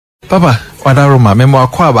Papa, Wadaroma, Memo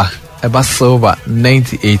Akwaba, Eba Silver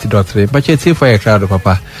 98.3. But you see for a crowd,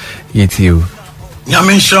 Papa. Yet you.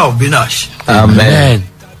 Yamin Shao Binash. Amen.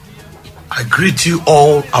 I greet you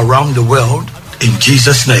all around the world in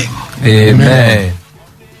Jesus' name. Amen.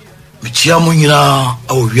 Michiamunina,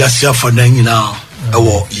 our Yasia Fanangina,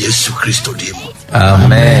 our Yesu Christo Demo.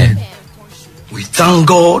 Amen. We thank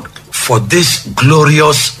God for this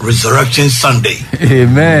glorious Resurrection Sunday.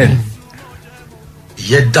 Amen.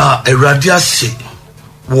 Yeda eradiase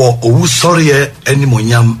wo owusoriye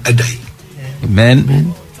enimonyam edai.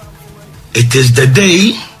 Amen. It is the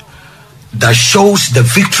day that shows the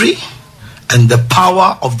victory and the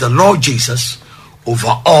power of the Lord Jesus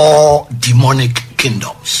over all demonic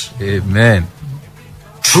kingdoms. Amen.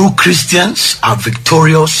 True Christians are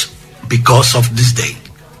victorious because of this day.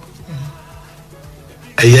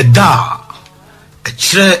 Eyeda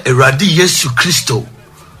echire eradi Yesu Kristo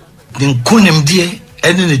ninkunim die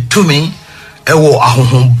ene ne tumi ewo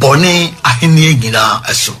ahohombone ahenie nyina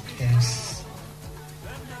eso.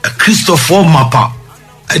 A Christopher mapa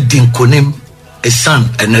edinkunim esan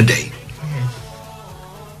enedei.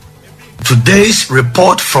 Today's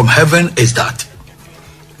report from heaven is that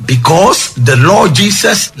because the Lord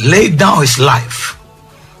Jesus laid down his life,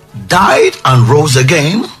 died and rose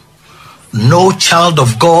again, no child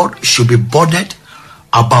of God should be bothered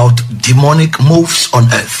about demonic moves on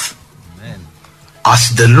earth. Amen.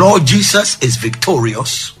 As the Lord Jesus is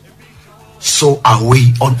victorious, so are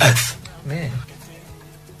we on earth. Amen.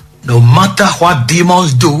 No matter what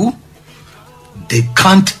demons do, they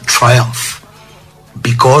can't triumph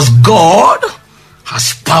because God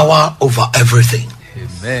has power over everything.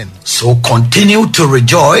 Amen. So continue to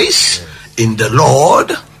rejoice in the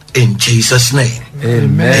Lord in Jesus' name.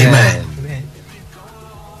 Amen. Amen.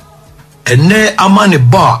 Ene amane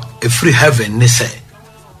ba efri heaven ne se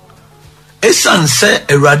esan se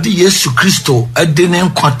Eradi Yesu Kristo edene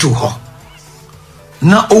nkwato ho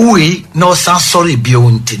na owi na osan sorry bio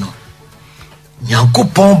ntino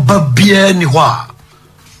Nyankopon ba bia ni ho a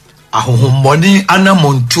ahohommoni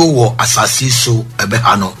anamontuo wo asase so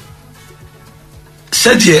ebeha no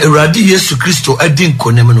said Eradi Yesu Kristo edin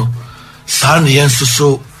konem no saa ne yenso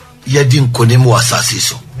so yedin konem wo asase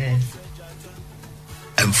so.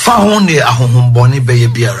 And found the ahohomboni beye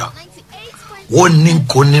biara. One nin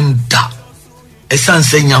konim da. Esan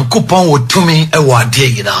se Nyankopon wo tumi e wade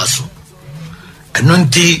yina so. Eno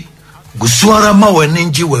nti gusuara ma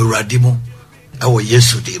waninji we Awurade mu e wo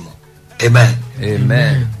Yesu de mu. Amen.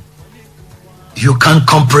 Amen. You can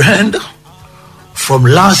comprehend from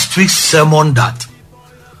last week's sermon that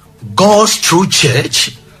God's true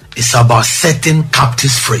church is about setting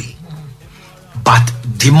captives free. But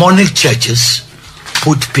demonic churches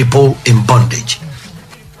put people in bondage.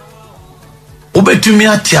 Obetumi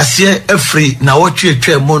atiase efri na wotwe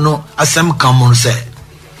twa mu no asem kamun se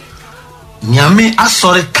nyame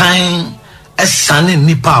asore kan esane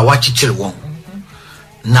nipa a wachichire won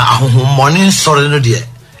na ahohommone sore no de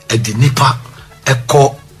edi nipa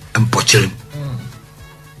eko empochirem.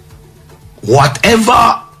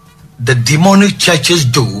 Whatever the demonic churches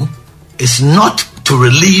do is not to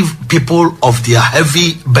relieve people of their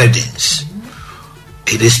heavy burdens.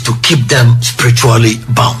 It is to keep them spiritually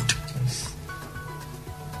bound.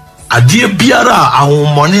 Adie biara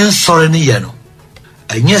ahommone sore ne ye no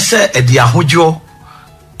enye se edi ahodwo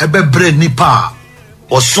ebebre nipa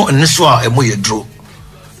oso nso a emo yedro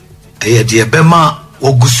eye de ebema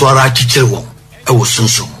ogusuara chichire won e wo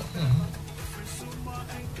sunsun.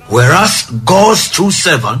 Whereas God's true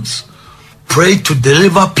servants pray to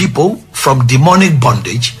deliver people from demonic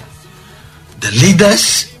bondage, the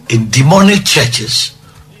leaders in demonic churches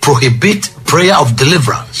prohibit prayer of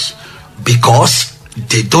deliverance because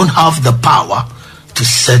they don't have the power to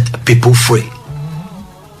set people free.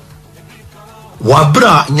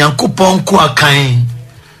 Wabra Nyankopon ku akan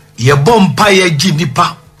yebo mpaye gi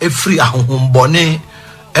nipa efri ahohombone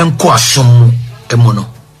enko asom emuno.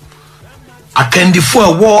 Akandifo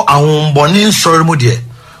ewo ahohombone nsori mu de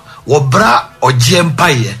wobra ogie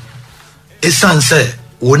mpaye esanse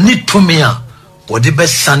woni tumi a wode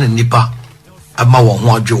besane nipa ama won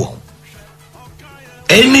ho adwe won.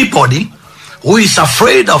 Anybody who is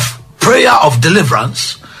afraid of prayer of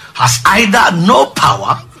deliverance has either no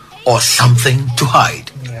power or something to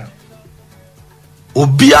hide.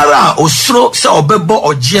 Obiara osro se obebo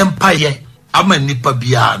ogie mpaye ama nipa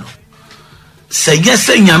bia no se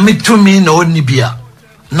yese nyame tumi na oni bia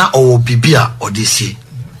na o bibia odisi.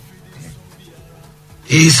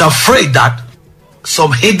 He is afraid that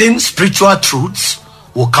some hidden spiritual truths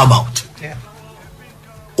will come out.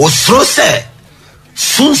 Osro se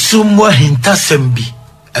sunsum wa hinta sembi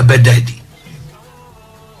ebedadi.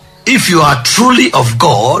 if you are truly of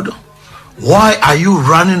God, why are you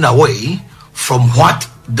running away from what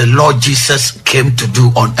the Lord Jesus came to do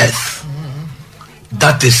on earth?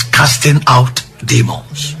 That is casting out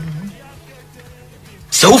demons.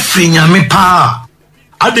 So free nyame pa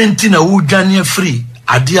adentina wudwane free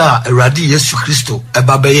adia Awurade Yesu Kristo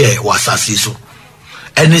ebabeye wasasi so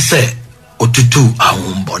eni se otutu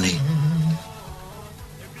ahombone.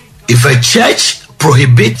 If a church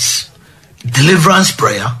prohibits deliverance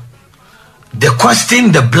prayer, the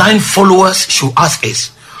question the blind followers should ask is,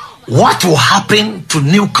 what will happen to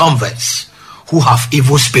new converts who have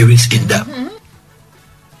evil spirits in them?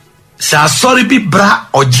 Sa sorry bi bra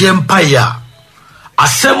ojempaya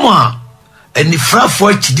asemwa enifrafo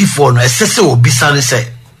achidifo no esese obisa ne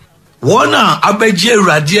se wona abagie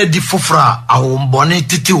Awurade adi fofra ahombone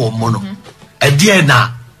titi wo mo no ede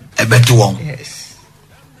na ebeto won.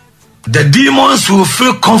 The demons will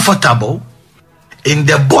feel comfortable in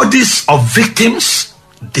the bodies of victims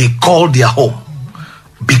they call their home,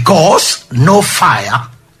 because no fire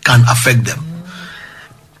can affect them.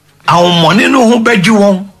 Ahombone no ho badu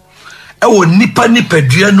won ewo nipa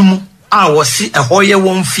nipadua no mu a wosi ehoye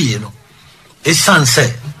won fie no esan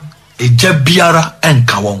se eja biara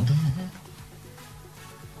enka won.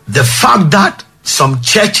 The fact that some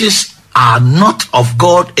churches are not of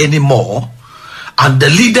God anymore and the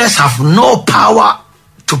leaders have no power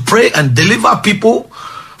to pray and deliver people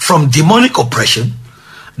from demonic oppression,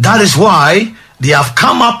 that is why they have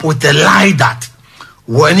come up with a lie that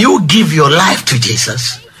when you give your life to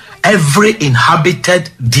Jesus, every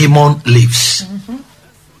inhabited demon leaves.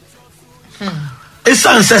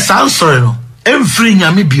 Esan says answer no every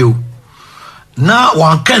nyame bio na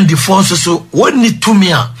wan kan di fonso so woni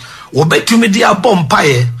tumi a wo betumi di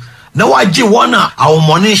abompaye na waje wona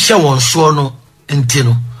awomone hye won so no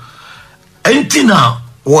enti na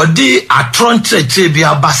wodi atrontre bi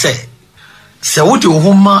abase se wodi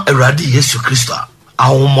ohuma Awurade Yesu Kristo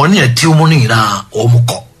awomone atiumu ni na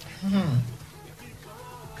omuko.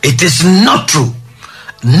 It is not true.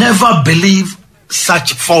 Never believe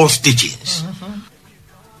such false teachings.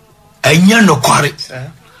 Enya no kware.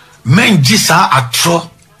 Men jisa atro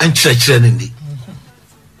enchire ni.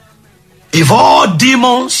 If all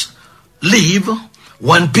demons leave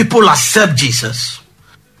when people accept Jesus,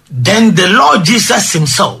 then the Lord Jesus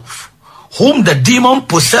himself, whom the demon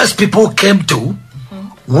possessed people came to,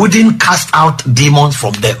 wouldn't cast out demons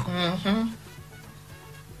from them.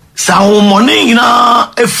 Sa morning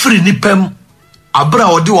na efri nipem abra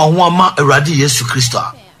odi wa ho ama Awurade Yesu Kristo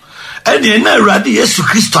a ene na Awurade Yesu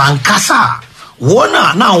Kristo ankasa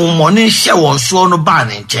wona na ahomone hye won so no ba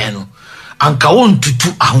ne nchen no anka won tutu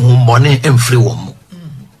ahomone emfri won mu.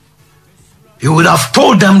 He would have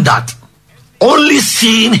told them that only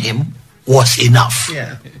seeing him was enough.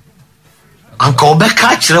 Anka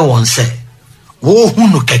obeka kire won se wo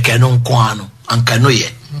hunu keke no nko ano anka no ye.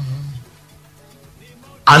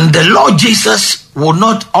 And the Lord Jesus will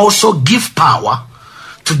not also give power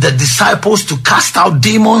to the disciples to cast out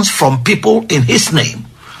demons from people in his name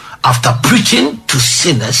after preaching to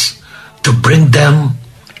sinners to bring them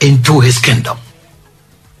into his kingdom.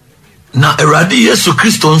 Na Awurade Yesu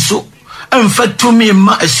Kristo nso emfetumi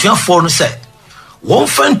ma asuafo no se won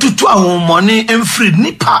fantutu ahomone emfiri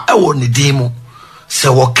nipa ewo ne demu se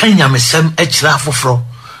wo kanyamesem ekira afoforo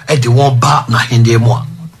e de won ba na hende mu a.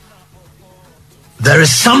 There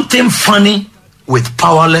is something funny with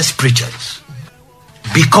powerless preachers.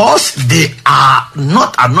 Because they are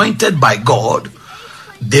not anointed by God,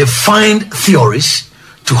 they find theories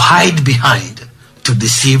to hide behind to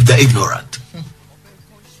deceive the ignorant.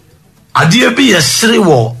 Adie bi yesre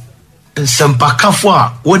wo nsempakafo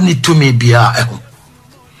a woni tumi bia eho.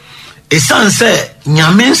 Esan se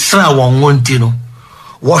nyame nsra won wonti no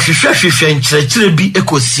wo hwehwehwehwe nkyerɛkyerɛ bi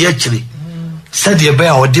ekosi akyire said ye be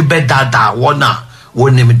a odi be dada wona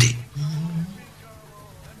wonimdi.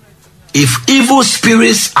 If evil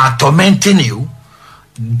spirits are tormenting you,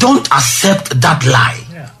 don't accept that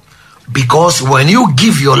lie. Because when you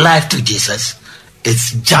give your life to Jesus,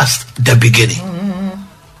 it's just the beginning.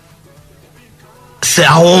 Say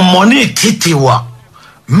our money titiwa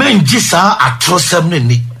men jisa atrosem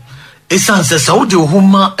ni esan se saudi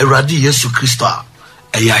huma Awurade Yesu Kristo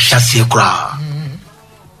a ya hyase kra.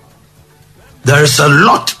 There is a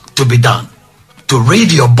lot to be done to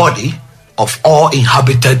rid your body of all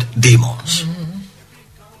inhabited demons.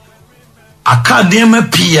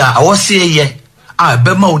 Akademe pia awose ye a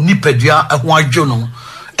bema onipadua eho adwo no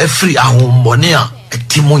efri ahombone a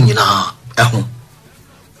etimo nyina eho.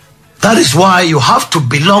 That is why you have to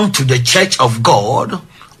belong to the church of God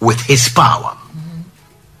with his power.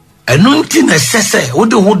 Enunti nesese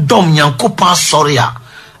wode ho dom Nyankopon sori a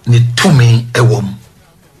ne tumi ewom.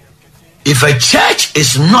 If a church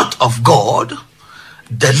is not of God,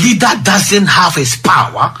 the leader doesn't have his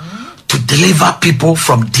power to deliver people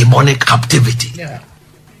from demonic captivity.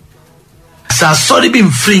 Sa sorry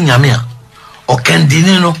been free nyame o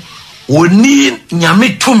kendine no oni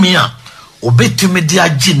nyame tumi a obetumi dia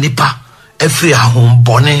gi nipa efri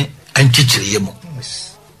ahombone enchichiriye mu.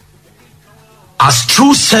 As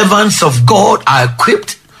true servants of God are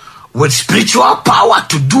equipped with spiritual power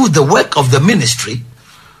to do the work of the ministry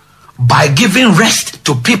by giving rest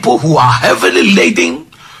to people who are heavily laden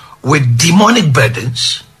with demonic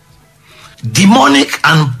burdens. Demonic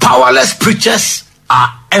and powerless preachers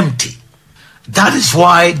are empty. That is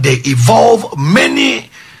why they evolve many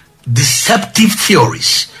deceptive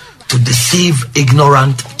theories to deceive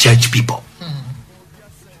ignorant church people.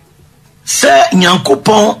 Say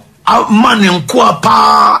nyankopon amane nko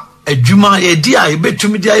pa adwuma yedi a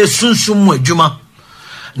ebetumi dia yesunsum mu adwuma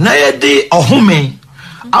na yedi ohome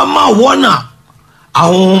ama wona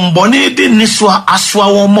ahombone di niswa aswa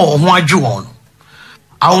won mo ho adwe won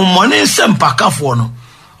ahomone sempakafo no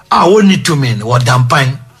a woni tumi ne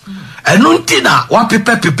wodampan enu ntina wa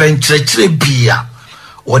pepe nkyerɛkyerɛ bia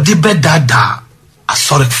wodi bedada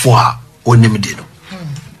asorefo a onimdi no.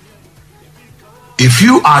 If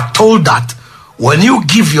you are told that when you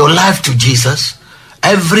give your life to Jesus,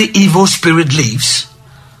 every evil spirit leaves,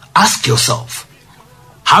 ask yourself,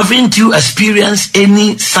 haven't you experienced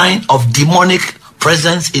any sign of demonic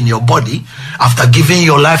presence in your body after giving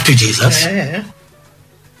your life to Jesus?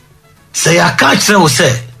 Say, I can't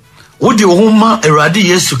say, would you huma eradi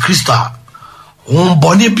Yesu Christa,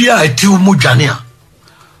 boni bia eti umujania,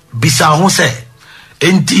 bisa hon say,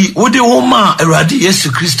 enti would you huma eradi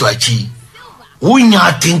Yesu Christo achi,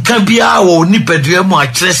 unya tinka bia wo nipedwe mu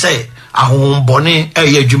akire say, ahombone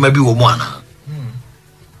eye dwuma bi wo mu ana.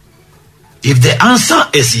 If the answer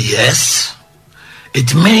is yes,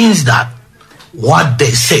 it means that what they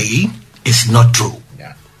say is not true.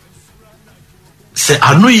 Say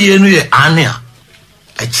anu ye no ye ania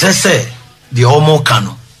e kire say the omo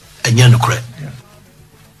kano enye no kre.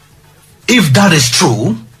 If that is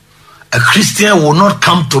true, a Christian will not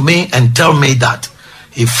come to me and tell me that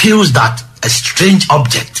he feels that a strange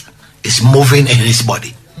object is moving in his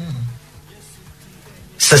body.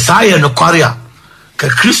 Sesaya no kwaria ka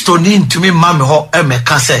Kristo ni ntumi mame ho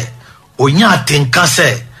emeka se onya atenka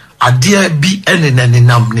se ade bi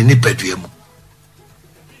enenenam ne nipadua mu.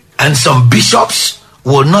 And some bishops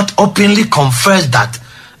will not openly confess that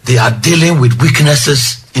they are dealing with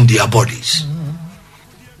weaknesses in their bodies.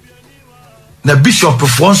 Na bishop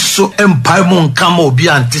so empire mu nkama obi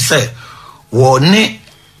anti se wo ne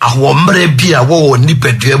ahomre bia wo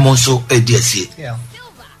nipadua mu so ediasie.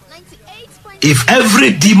 If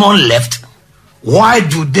every demon left, why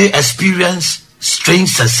do they experience strange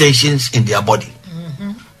sensations in their body?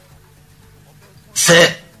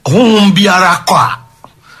 Say biara kwa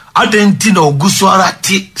adenti na oguswara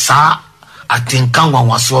ti sa atinkanwa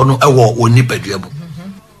waso no ewo onipadua mu.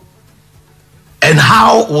 And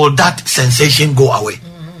how will that sensation go away?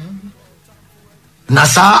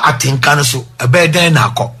 Nasa atinkan so ebeden na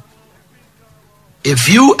akọ. If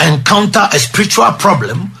you encounter a spiritual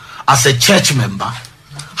problem as a church member,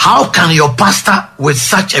 how can your pastor with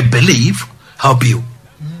such a belief help you?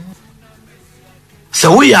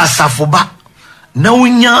 So we are safoba na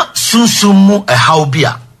unya sunsumu e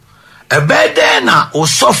haubia ebede na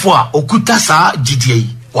osofo a okuta sa gidie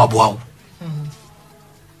waboa.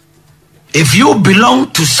 If you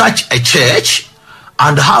belong to such a church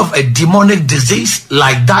and have a demonic disease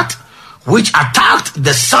like that which attacked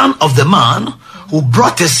the son of the man who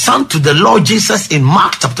brought his son to the Lord Jesus in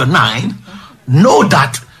Mark chapter 9, know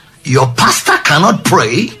that your pastor cannot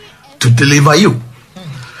pray to deliver you.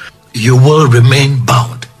 You will remain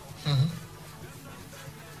bound.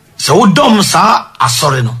 So dom sa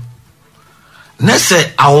asore no.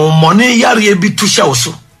 Nese awomone yare bi tusha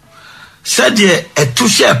oso. Said ye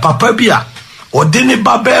etusha papa bia odene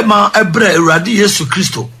babema ebre Awurade Yesu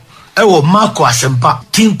Kristo ewo Marko asempa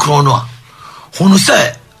tin krono a hunu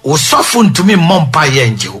se osofo ntumi mompa ye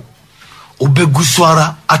njewo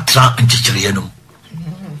obeguswara atra nchichiriye no.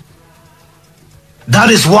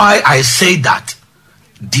 That is why I say that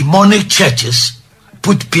demonic churches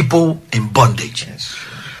put people in bondage.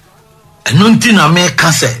 Enunti na me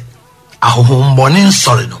kase ahohombone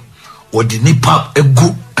nsore no odi nipa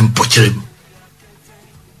egu empocherem.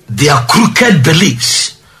 Their crooked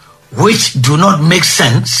beliefs which do not make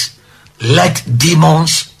sense let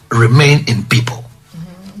demons remain in people.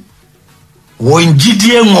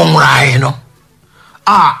 Wonjidie ngomrai no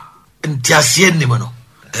ntiasie nim no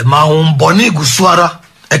ema hombone gusuara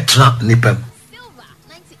etra nipam.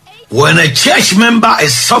 When a church member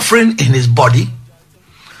is suffering in his body,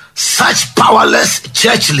 such powerless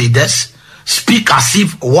church leaders speak as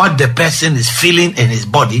if what the person is feeling in his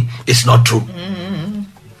body is not true.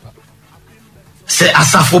 Say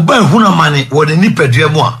asafoban hunamani wode nipadua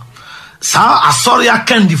mu a sa asori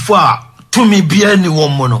akandifo a tumi bia ni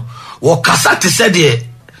won no wo kasa te se de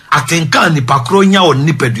atenka nipa kro nya won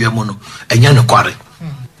nipadua mu no enya ne kware.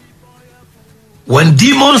 When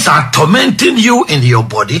demons are tormenting you in your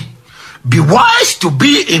body, be wise to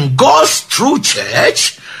be in God's true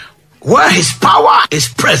church where his power is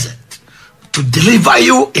present to deliver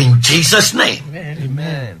you in Jesus' name.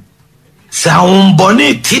 Amen. Sa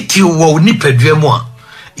umboni titi wo nipadua mu a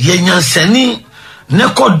ye nyansani ne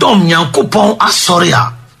kodom nyankopon asori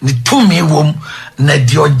a ni tumi wom na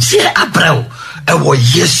de oje abrao e wo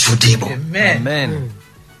Yesu dimo. Amen.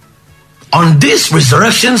 On this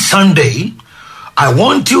Resurrection Sunday, I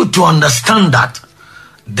want you to understand that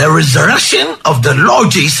the resurrection of the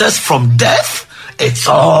Lord Jesus from death, it's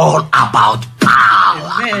all about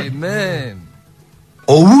power. Amen.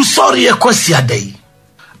 Owu sori ekosia dei.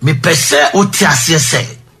 Me pese utiasie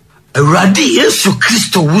se Awurade Yesu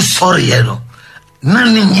Kristo wu sori no na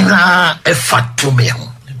ni nyina efatu me ho.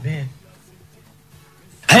 Amen.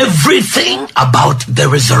 Everything about the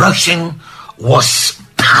resurrection was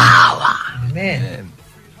power. Amen.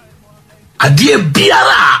 Adie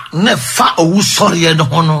biara ne fa owu sori no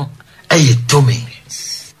ho no eye to me.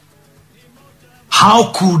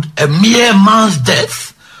 How could a mere man's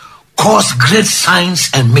death cause great signs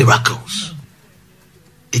and miracles?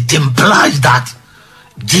 It implies that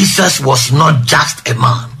Jesus was not just a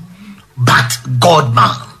man, but God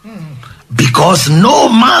man. Because no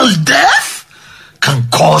man's death can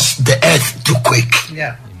cause the earth to quake.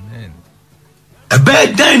 Yeah. Amen. A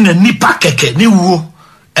bed then a nipa keke ni wo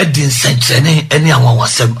edin senchene eni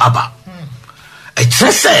anwawasem aba. A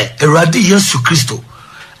trese Awurade Yesu Kristo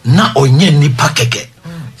na onye nipa keke.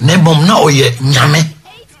 Ne bom na oye nyame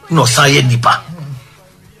no saye nipa.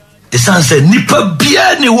 The son said, nipa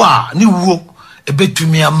bia ni wa ni wo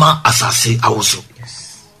ebetumi ama asase awoso.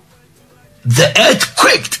 The earth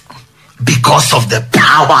quaked because of the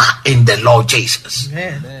power in the Lord Jesus.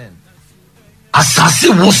 Amen. Asase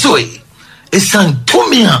woso esan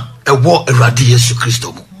tumi a ewo Awurade Yesu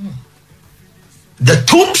Kristo mu. The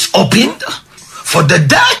tombs opened for the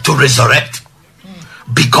dead to resurrect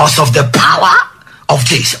because of the power of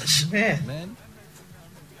Jesus. Amen.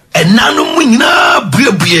 And nanu mu nyina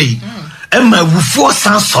buebue ema wufuo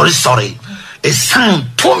san sorry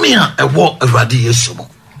esan tumi a ewo Awurade Yesu mu.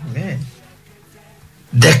 Amen.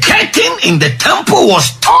 The curtain in the temple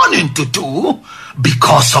was torn into two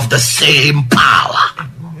because of the same power.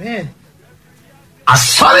 Amen.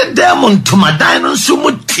 Asore demon to madino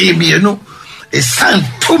sumu timienu esan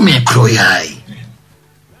tumi kroyai.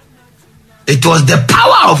 It was the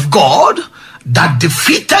power of God that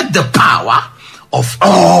defeated the power of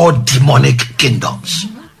all demonic kingdoms.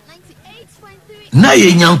 Na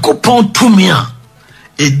ye nyankopon tumi a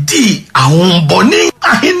edi ahomboni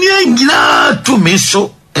ahenia nyina tumi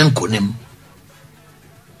so enkonim.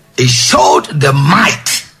 It showed the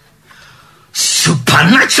might,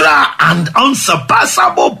 supernatural and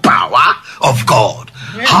unsurpassable power of God.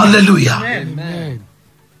 Amen. Hallelujah. Amen.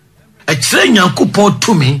 Ekire nyankopon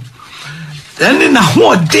tumi eni na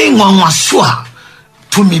ho den wanwaso a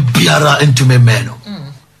tumi biara entumi meno.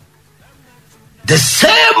 The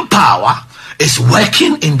same power is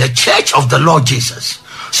working in the church of the Lord Jesus.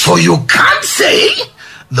 So you can't say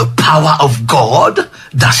the power of God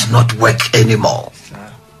does not work anymore.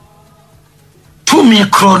 Tumi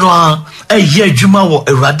krono eye adwuma wo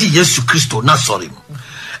Awurade Yesu Kristo na sori mu.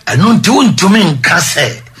 Eno nti untumi nka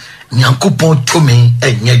se nyankopon tumi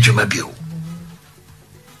enye adwuma bio.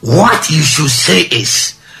 What you should say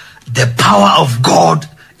is, the power of God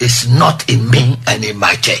is not in me and in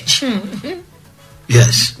my church.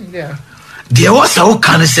 Yes. Yeah. There was a who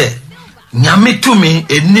can say, nyame to me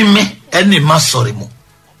enime eni masorimu.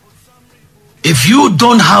 If you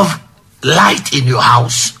don't have light in your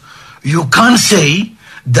house, you can't say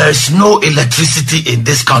there is no electricity in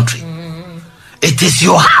this country. It is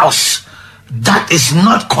your house that is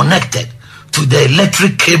not connected to the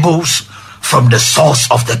electric cables from the source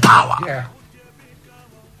of the power. Yeah.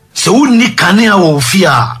 So uni kanea wo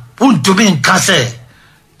fia untumi nkase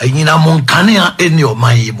enyina mon kanea eni o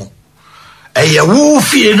mayimu. Eye wo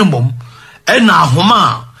fie no mom ena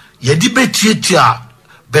ahoma ye di betietia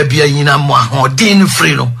baby enyina mo ahodin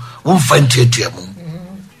free no wo mfa ntietia mu.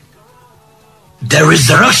 The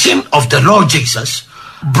resurrection of the Lord Jesus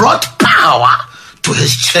brought power to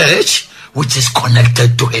his church which is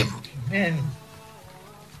connected to him. Amen.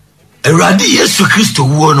 Awurade Yesu Kristo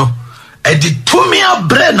wo no Edi tumia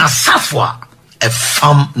bre na safwa e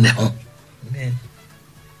fam ne ho. Amen.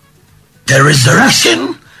 The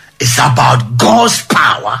resurrection is about God's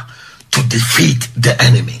power to defeat the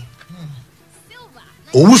enemy.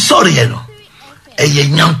 Owu sorry no. Eye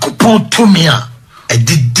Nyankopon tumia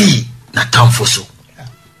edidi na tamfo so.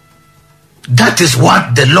 That is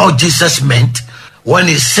what the Lord Jesus meant when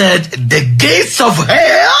he said the gates of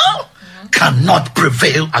hell cannot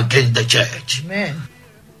prevail against the church. Amen.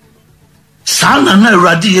 Sana na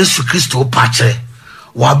Awurade Yesu Kristo pache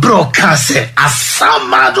wa bro Kaase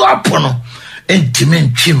asamado apono entime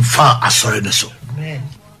ntwimfa asore ne so. Amen.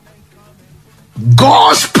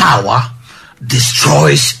 God's power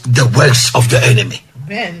destroys the works of the enemy.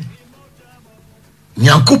 Amen.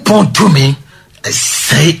 Nyankopon tumi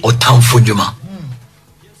say otamfo dwuma.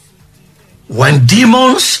 When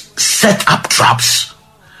demons set up traps,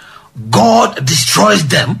 God destroys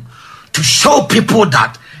them to show people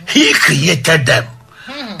that he created them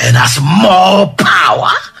and has more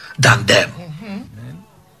power than them.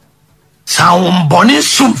 Sa boni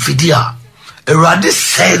sum fidia Awurade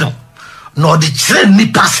say no na odi kire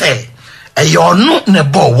nipa say eyonu ne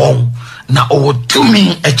bo won na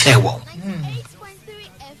owotumi eche won.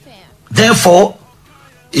 Therefore,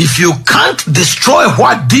 if you can't destroy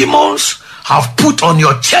what demons have put on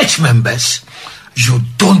your church members, you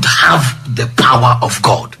don't have the power of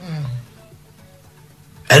God.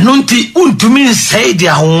 Enunti untumi say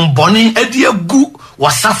dia homboni edi egu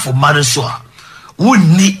wasafo mare so a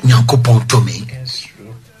wonni Nyankopon tumi. Yes,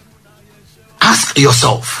 true. Ask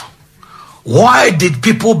yourself, why did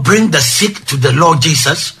people bring the sick to the Lord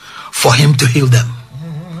Jesus for him to heal them?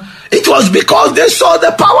 It was because they saw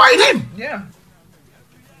the power in him. Yeah.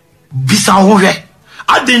 Bisa howe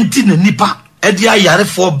adenti na nipa edi ayare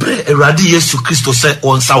for bre Awurade Yesu Kristo se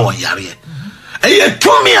onsa won yare. Eye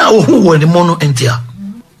tumi a ohu woni mono entia.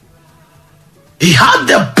 He had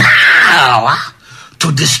the power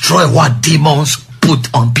to destroy what demons put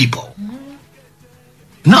on people.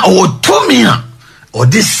 Now o tumi a o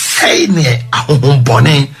this say ne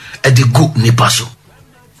ahombone edi gu nipa so.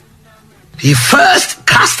 He first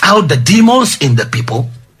cast out the demons in the people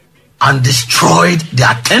and destroyed the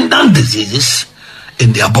attendant diseases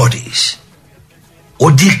in their bodies.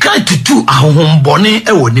 Odikai tutu ahombone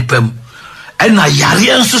ewo nipem ena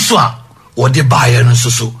yare nsoso a odi baye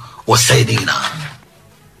nsoso o saying na.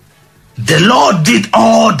 The Lord did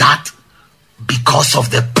all that because of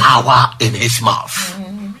the power in his mouth.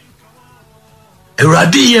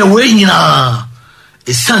 Awurade ye we nyina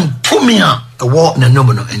esan tumia ewo na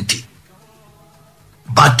nomono enti.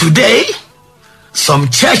 But today, some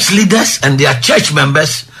church leaders and their church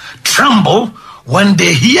members tremble when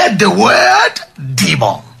they hear the word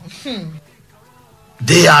demon.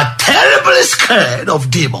 They are terribly scared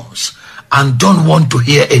of demons and don't want to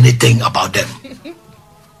hear anything about them.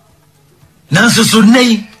 Nanso so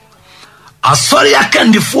nei asori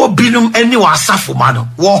akandifo binum eni wasafo mano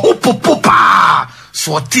wo hopopopa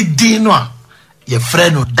so ti din no a ye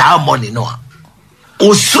frɛ no diamond no a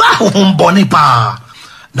osra homboni pa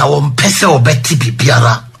na won pese obeti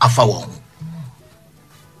bibiara afa won.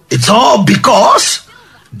 It's all because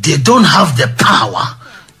they don't have the power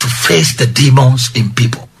to face the demons in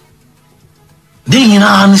people. Ni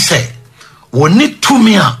nyina an say woni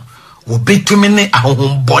tumi a wo betumi ne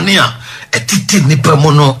ahomboni a etiti nipa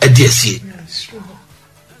mu no ediesie.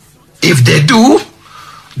 If they do,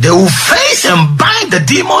 they will face and bind the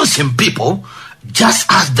demons in people just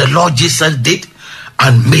as the Lord Jesus did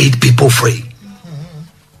and made people free.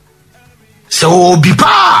 So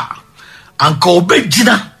bipa anko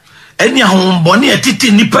obejina eni ahomboni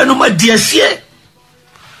etiti nipa no madiesie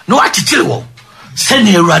no atichire wo se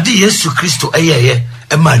ne Awurade Yesu Kristo eyeye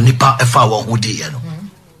ema nipa efa wo hodi no.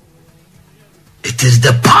 It is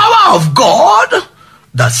the power of God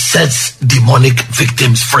that sets demonic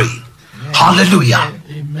victims free. Amen. Hallelujah.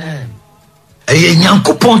 Amen. Eye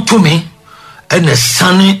Nyankopon tumi ene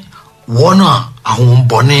sane wona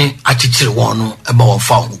ahomboni atichire wono ema wo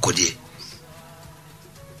fa hodi.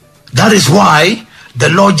 That is why the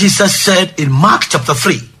Lord Jesus said in Mark chapter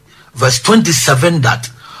 3 verse 27 that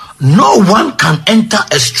no one can enter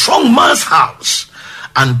a strong man's house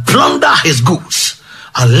and plunder his goods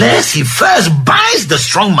unless he first binds the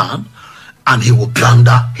strong man and he will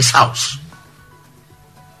plunder his house.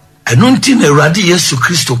 Enunti na Awurade Yesu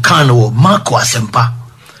Kristo kan wo Marko asempa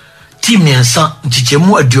timiensa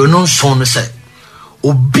nchichemu aduono nson no se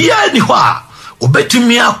obia ni ho a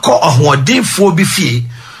obetumi akọ ahodenfo bi fie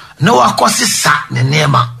na wakosisa ne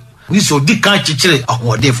nema ni so di kan chichire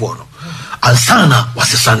ahodenfo no ansana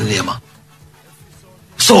wasisa ne nema.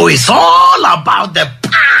 So it's all about the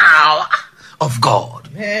power of God.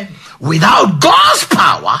 Without God's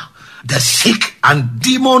power, the sick and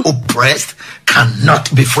demon oppressed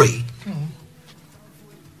cannot be free.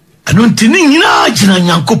 And untini nyina jina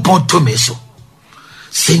Nyankopon tumi so.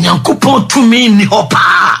 Se Nyankopon tumi ni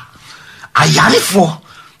hopa. Ayarefo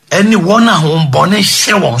eni wona hombone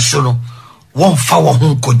hye won so no won fa won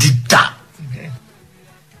ho kodida.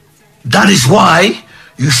 That is why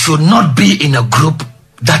you should not be in a group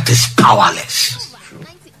that is powerless.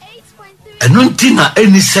 And untina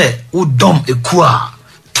eni se udom ekua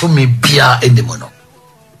tumi bia enimono.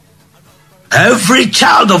 Every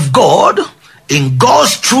child of God in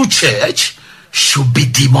God's true church should be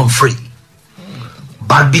demon free.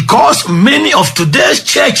 But because many of today's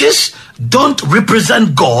churches don't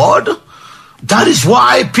represent God, that is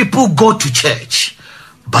why people go to church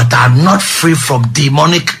but are not free from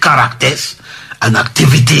demonic characters and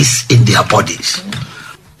activities in their bodies.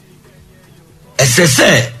 As I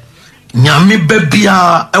say, nyami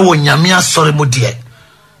bebia ewo nyami asore mu de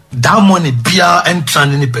damoni bia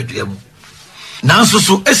entran ni peduamu. Nanso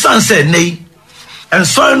so esanse nei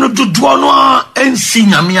ensore no dodo no a ensi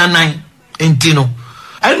nyame anan enti no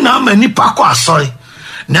enna ma nipa kwa asore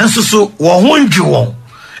nanso so wo ho ndwi won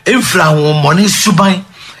emfra ho moni suban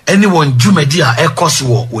eni won dwumadi a ekose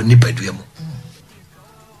wo nipadua mu.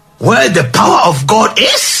 Where the power of God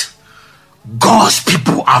is, God's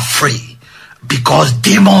people are free because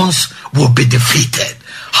demons will be defeated.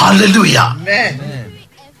 Hallelujah. Amen.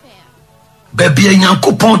 Baby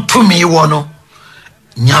Nyankopon tumi wo no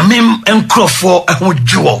nyamem enkrofo eho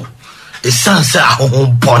dwo esanse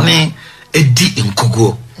ahohobone edi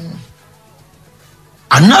nkugo.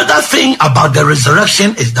 Another thing about the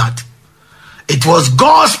resurrection is that it was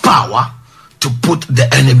God's power to put the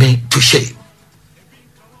enemy to shame.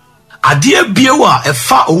 Adie biewa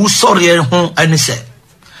efa owusore ho ene se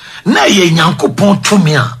na ye Nyankopon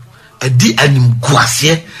tumi a edi anim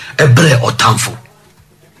guase ebre otamfo.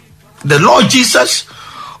 The Lord Jesus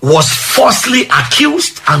was falsely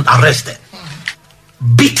accused and arrested,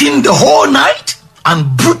 beaten the whole night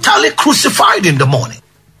and brutally crucified in the morning,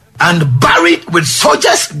 and buried with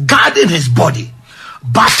soldiers guarding his body.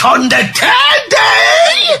 But on the third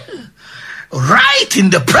day, right in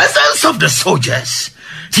the presence of the soldiers,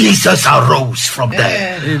 Jesus arose from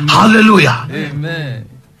there. Amen. Hallelujah. Amen.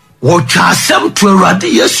 Wachasem to Erade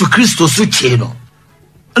Yesu Kristo so cheno.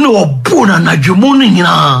 No obona na dwumuni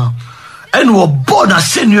nyina. And we born a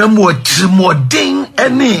senior more ding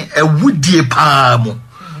any a woody palm.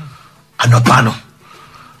 Anopano.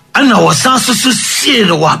 And I was also so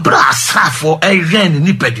seal or brass for a yen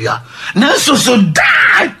nipedia. Nanso so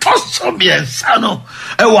die, toss some sano.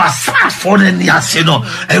 I was sad for the Niasino,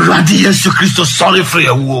 a radi Yesu Christo, sorry for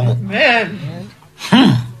a woman. Amen.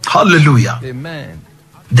 Hallelujah. Amen.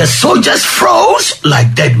 The soldiers froze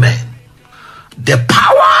like dead men. The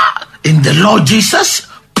power in the Lord Jesus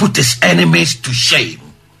put his enemies to shame.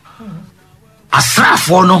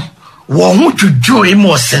 Asrafo no wo hu dwudwo im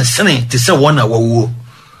wo sensene te se wona wawo.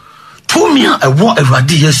 Tumia ewo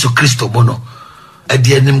Awurade Yesu Kristo bono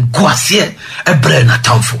ade anim guase ebre na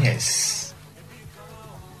tamfo. Yes.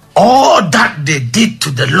 All that they did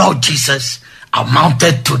to the Lord Jesus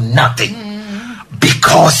amounted to nothing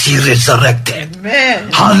because he resurrected.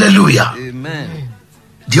 Amen. Hallelujah. Amen.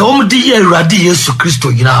 The omdi Awurade Yesu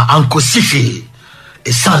Kristo yina ankosifi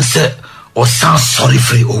esanse or sound sorry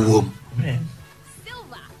free owom.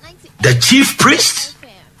 The chief priests,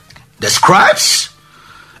 the scribes,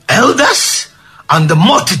 elders, and the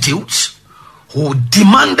multitudes who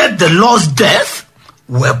demanded the Lord's death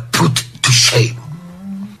were put to shame.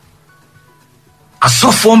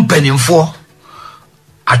 Asofo mpanimfo,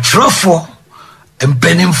 atrofo,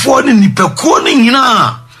 mpanimfo ni nipekuo ni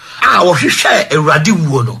nyina a wohwehwe Awurade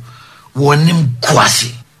wuo no wonim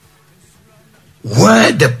kwase.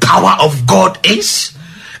 Where the power of God is,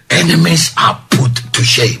 enemies are put to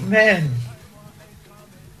shame. Amen.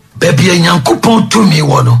 Baby Nyankopon tumi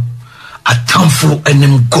wono atamfo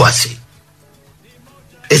enim guase.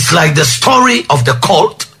 It's like the story of the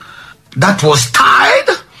colt that was tied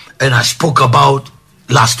and I spoke about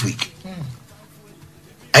last week.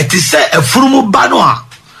 It is a furumu banwa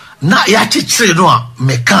na yachichire no a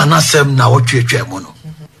meka na sem na wotwetwe mo no.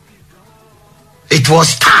 It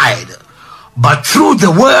was tied, but through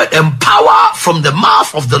the word and power from the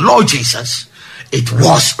mouth of the Lord Jesus, it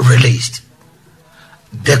was released.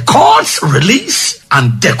 The court's release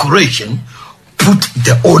and decoration put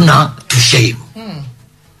the owner to shame.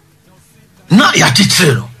 Na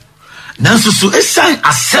yachichire no. Nanso so esan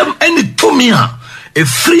asem eni tumi a e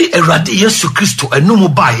free Awurade Yesu Kristo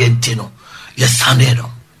enum ba yenti no yesane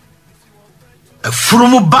no. E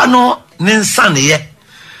furumu ba no ne nsane ye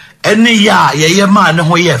Any ya ye man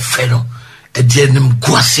ho ye fe no e de nim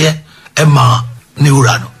guase e ma ne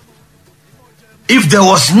wura no. If there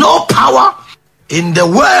was no power in the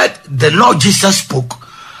word the Lord Jesus spoke,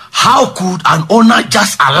 how could an owner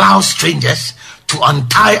just allow strangers to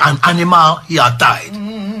untie an animal he had tied?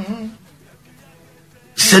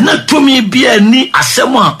 Sena to me be ni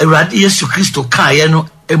asema Awurade Yesu Kristo kae no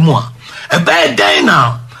emu a ebe den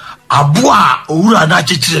na aboa owura na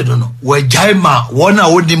chichire no we jaima wona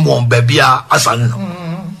woni mo babia asane no.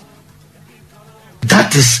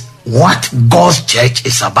 That is what God's church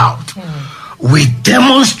is about. We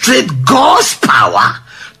demonstrate God's power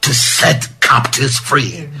to set captives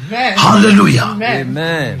free. Amen. Hallelujah.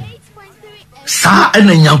 Amen. Sa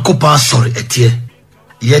ene Nyankopon sorry etie.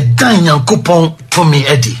 Ye dan Nyankopon to me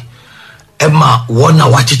edi. Ema wona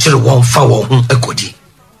wachichire won fa won ho ekodi.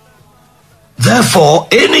 Therefore,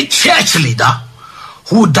 any church leader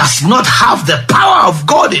who does not have the power of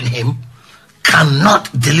God in him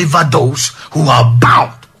cannot deliver those who are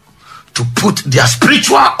bound to put their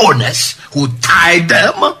spiritual owners who tie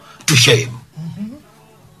them to shame.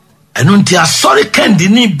 And until sorry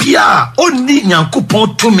kendini bia oni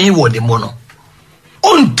Nyankopon to me wo de mono.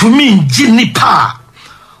 On to me jinipa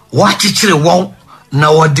wachichire won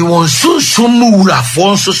na wodi won sunsun mu wura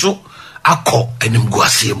fo nsoso akọ enim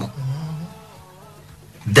guase mu.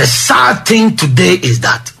 The sad thing today is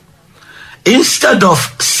that instead of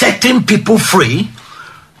setting people free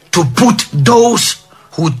to put those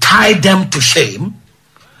who tie them to shame,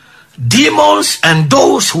 demons and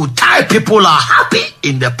those who tie people are happy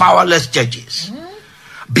in the powerless churches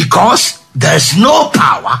because there's no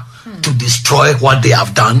power to destroy what they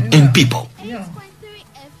have done in people.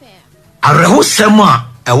 Areho sema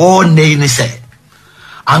ewo nei ni se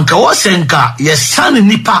anka wo senka yesane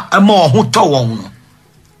nipa ema ho to won no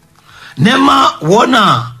nema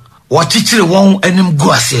wona wachichire won anim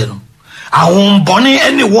guase no awon bone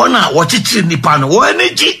ene wona wachichire nipa no wo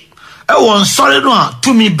energy e won sore no a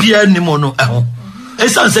tumi bia nimo no eho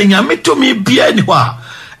esanse nyame tumi bia ni ho a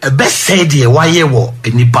ebe say de waye wo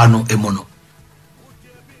nipa no emo no.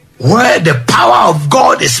 Where the power of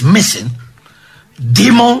God is missing,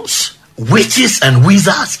 demons, witches and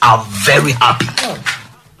wizards are very happy.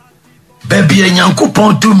 Baby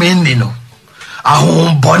Nyankopon tumi ni no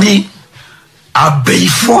awon bone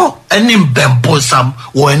abeifo enim bemposam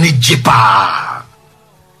wo eni jipa.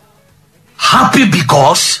 Happy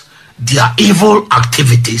because their evil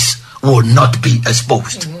activities will not be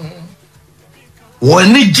exposed. Wo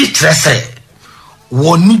eni jitrese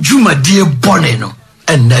wo ni jumadie bone no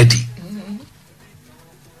enedi.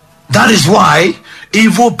 That is why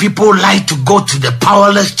evil people like to go to the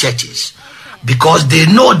powerless churches, because they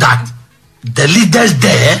know that the leaders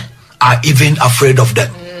there are even afraid of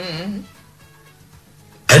them.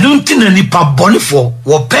 Enunti nipa bonifo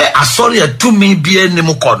wo pe asori atumi bia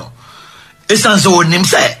nimu kono esanse onim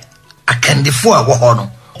se akandifo a wo ho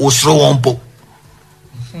no osro wonpo.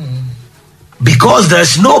 Because there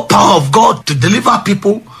is no power of God to deliver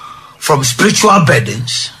people from spiritual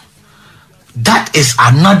burdens. That is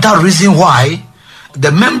another reason why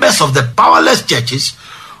the members of the powerless churches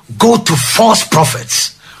go to false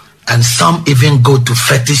prophets, and some even go to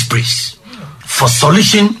fetish priests for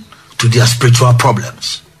solution to their spiritual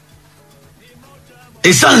problems.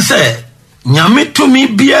 Esan se nyame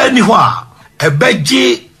tumi bia ni ho a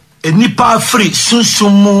ebeji enipa free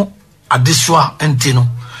sunsumu adeswa entino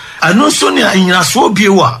anu so ne anyinaso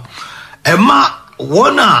biewa ema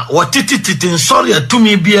wona wotitititin sorry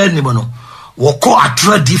atumi bia ni mo no woko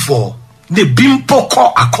atradi for ne bimpo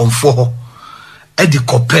ko akonfo ho edi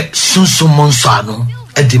kope sunsumu nsano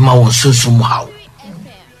edi ma won sunsumu hawo.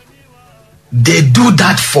 They do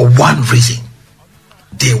that for one reason.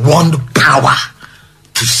 They want power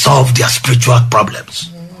to solve their spiritual problems.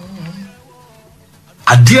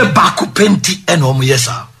 Adie baku penti eno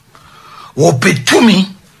yesa. Wo petumi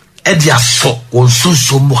edia so won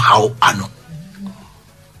sunsumu hawo ano.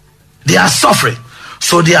 They are suffering,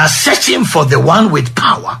 so they are searching for the one with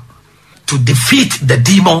power to defeat the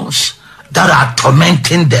demons that are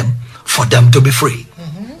tormenting them, for them to be free.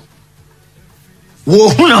 Wo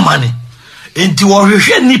huna mani enti wo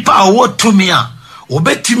hwehwe nipa wo tumi a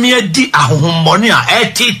obetumi adi ahohommone a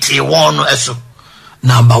etete won no eso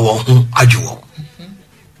na ba wo hu adwo.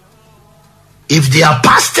 If their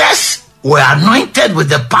pastors were anointed with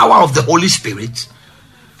the power of the Holy Spirit,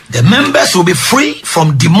 the members will be free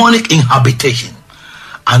from demonic inhabitation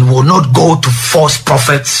and will not go to false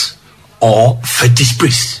prophets or fetish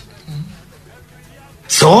priests.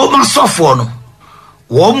 So masofo no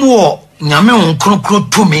wo mo nyame nkronkro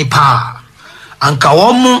tumi pa anka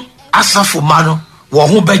wo mo asafo ma no wo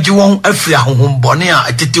ho beji won afiri ahohom bone a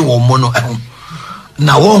etete won mo no ehom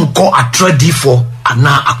na won ko atradifo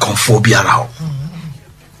ana akonfo biara ho.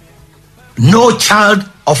 No child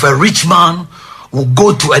of a rich man will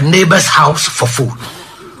go to a neighbor's house for food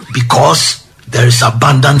because there is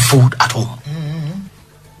abundant food at home.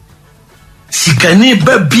 Sikani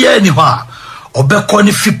bebia ni ho obekọ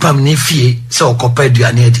ni fipam ni fie se okopa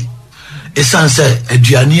aduane adi. Esan se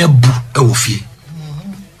aduane abu e wo fie.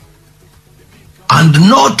 And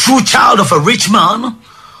no true child of a rich man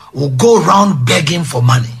will go around begging for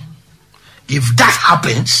money. If that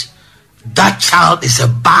happens, that child is a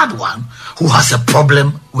bad one who has a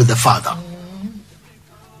problem with the father.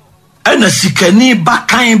 And a sikani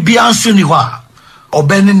bakan bi anso ni ho a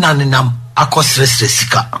obeni naninam akosresre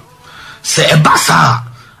sika. Se ebasa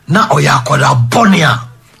na oyakoda bonia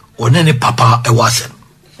onene papa ewasem.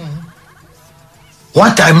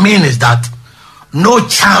 What I mean is that no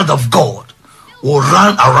child of God will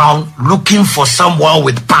run around looking for someone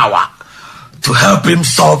with power to help him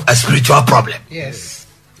solve a spiritual problem. Yes.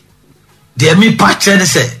 The me patchen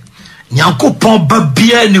say Nyankopon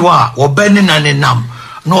babia ni wa obeni naninam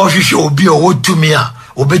no hwehwe obi o wotumi a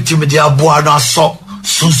obetumi de aboa no aso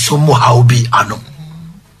sunsumu ha obi ano.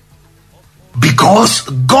 Because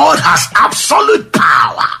God has absolute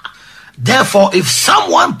power. Therefore, if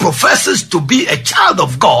someone professes to be a child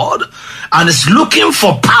of God and is looking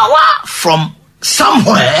for power from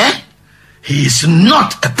somewhere, he is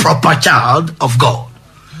not a proper child of God.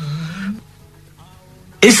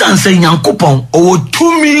 Isan say Nyankopon o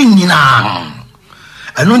tumi nyina.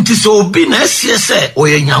 Eno nti so obi na esie se o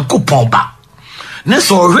ye Nyankopon ba. Ne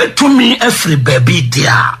so retumi afri baby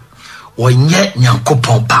dia. Onye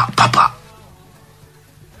Nyankopon ba papa.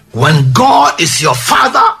 When God is your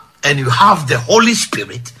father and you have the Holy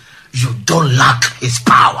Spirit, you don't lack his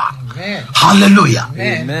power. Amen. Hallelujah.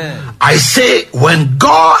 Amen. I say, when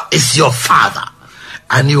God is your father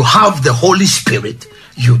and you have the Holy Spirit,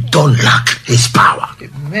 you don't lack his power.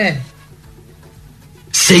 Amen.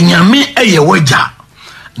 Senyame eye waja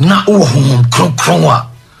na uhum kronkronwa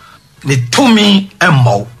ni tumi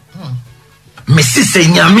emmo. Mesi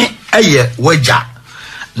senyame eye waja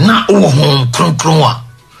na uhum kronkronwa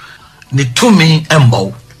ni tumi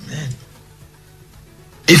emmo.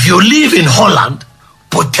 If you live in Holland,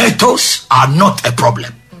 potatoes are not a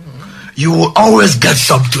problem. You will always get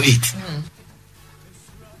some to eat.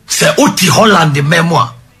 Se uti Holland the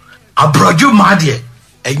memoir, abroju madie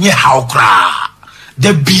enye haukra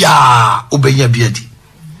de bia ubenye biedi.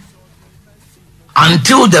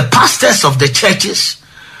 Until the pastors of the churches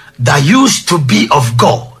that used to be of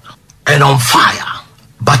God and on fire,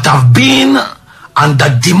 but have been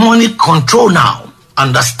under demonic control now,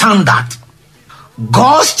 understand that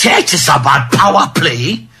God's church is about power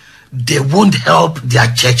play, they won't help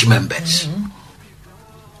their church members.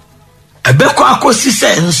 Ebeko akosi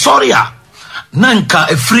se nsoria na nka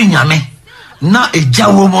efri nyame na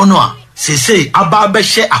ejawo mono a sese aba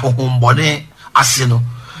behye ahohombone ase no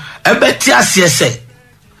ebeti ase se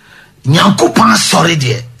Nyankopon sori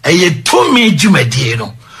de eye tumi dwumadie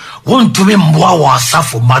no wontumi mboa wo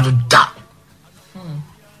asafo madu da.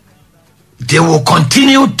 They will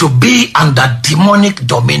continue to be under demonic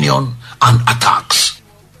dominion and attacks.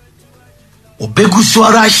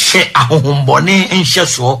 Obegusuara she ahohombone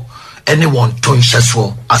nhyeso anyone to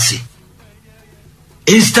nhyeso ase.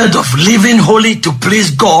 Instead of living holy to please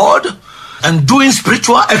God and doing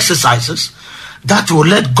spiritual exercises that will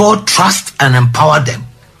let God trust and empower them,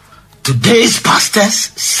 today's pastors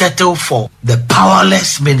settle for the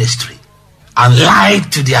powerless ministry and lie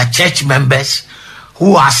to their church members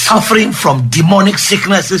who are suffering from demonic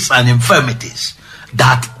sicknesses and infirmities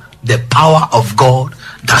that the power of God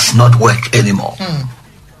does not work anymore.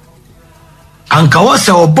 Anka wase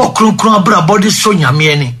obo kronkron abra body so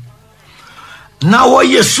nyame ani. Na wo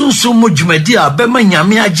yesunsu mu dwumadi a bema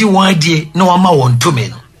nyame agi wan die na wama won tumi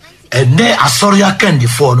no. Ene asori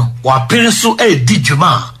akandifo no wa penso di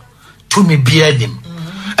dwuma tumi bia nim.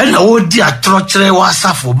 Ena wo di atrokyere wa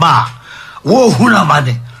asafo ma wo huna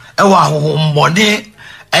mane e wa hohombone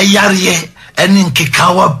eyare eni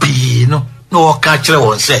nkekawa bi no waka kire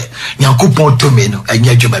won se Nyankopon tumi no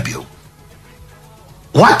enya dwuma bio.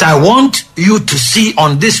 What I want you to see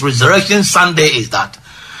on this Resurrection Sunday is that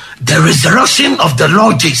the resurrection of the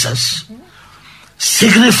Lord Jesus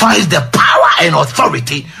signifies the power and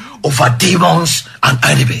authority over demons and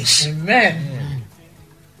enemies. Amen.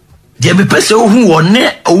 The me pese ohu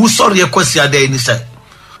wone owusori ekwasi ada ni se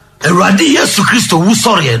Erade Yesu Kristo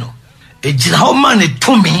wusori no ejina ho ma ne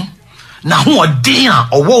tumi na ho odin a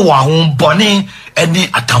owo wa ho bone ene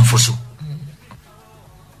atamfo so.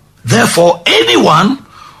 Therefore, anyone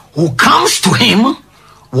who comes to him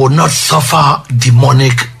will not suffer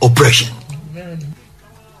demonic oppression.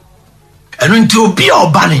 And until be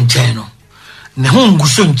our banning channel,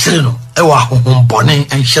 Nehungusun Chino, Ewa Humbone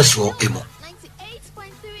and Sheso Emo.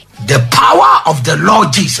 The power of the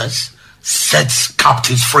Lord Jesus sets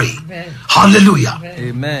captives free. Amen. Hallelujah.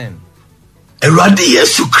 Amen. Eradi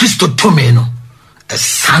Yesu Christo Tomeno, a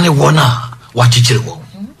sunny wana, wachichiro.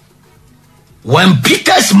 When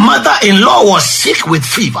Peter's mother-in-law was sick with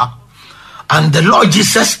fever, and the Lord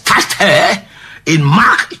Jesus touched her in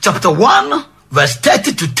Mark chapter 1, verse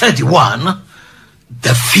 30 to 31,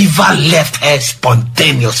 the fever left her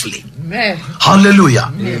spontaneously. Amen.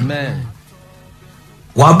 Hallelujah. Amen.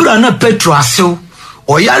 Wabra na Petro asew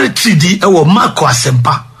oyare 3D ewo Marko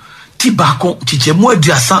asempa ti baako chichemu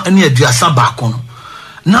aduasa ene aduasa baako no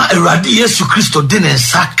na Awurade Yesu Kristo de ne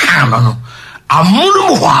nsa kan no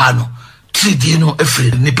amunum hwa no 3D no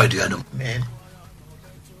efiri nipadua no. Amen.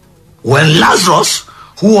 When Lazarus,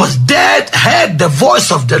 who was dead, heard the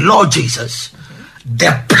voice of the Lord Jesus,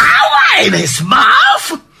 the power in his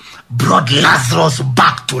mouth brought Lazarus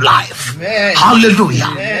back to life. Amen.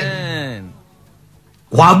 Hallelujah. Amen.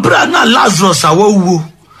 Wabra na Lazarus awu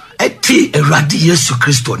eti Awurade Yesu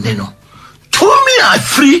Kristo ne no tumi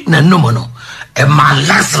afri na nomo no e ma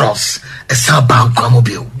Lazarus esa bankwa mo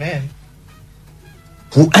bio. Amen.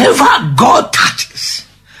 Whoever God touches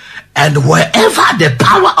and wherever the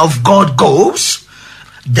power of God goes,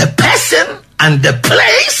 the person and the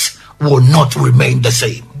place will not remain the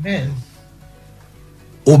same. Amen.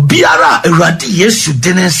 Obiara Awurade Yesu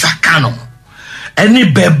de ne sakano eni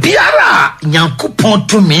bebiara Nyankopon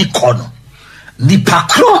tumi kono nipa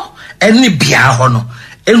kro eni bia ho no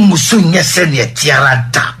engusu nyese ne tiara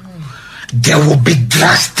da. There will be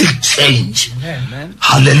drastic change. Amen.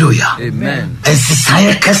 Hallelujah. Amen.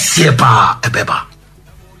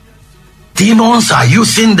 Demons are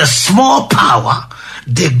using the small power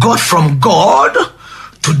they got from God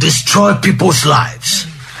to destroy people's lives.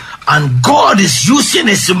 And God is using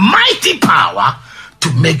his mighty power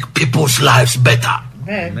to make people's lives better.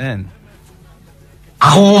 Amen.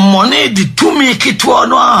 Ahomone di tumi kitwa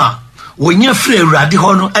no a wonya free Awurade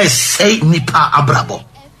ho no esei nipa abrabo.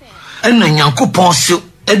 Ena Nyankopon se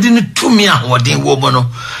edini tumi ahoden wo mo no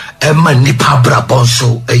ema nipa abrabo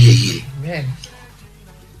so eyeye. Amen.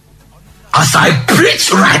 As I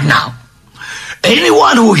preach right now,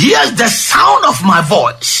 anyone who hears the sound of my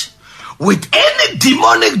voice with any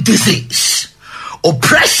demonic disease,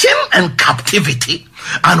 oppression and captivity,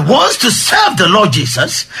 and wants to serve the Lord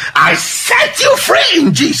Jesus, I set you free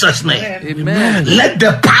in Jesus' name. Amen. Let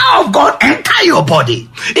the power of God enter your body.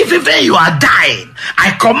 If even you are dying,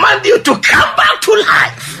 I command you to come back to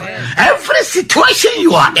life. Amen. Every situation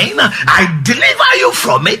you are in, I deliver you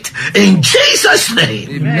from it in Jesus' name.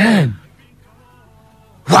 Amen.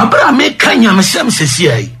 Wabra me kanya mesem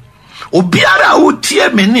sesiai. Obiara utie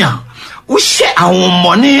menia. Ushe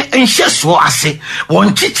awomone enhye so ase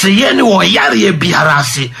won titriye ne won yare biara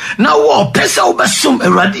ase na wo pesa obesum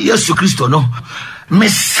Awurade Yesu Kristo no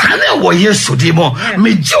mesane wo Yesu dimo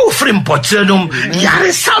me jiu free potre no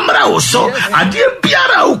yare samra wo so ade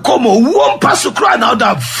biara ukomo wo mpaso kra na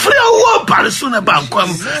da free wo pariso na bankwam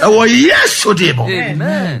wo Yesu dimo.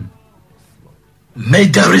 Amen. May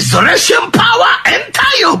the resurrection power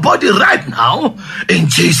enter your body right now in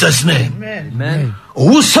Jesus' name. Amen. Amen.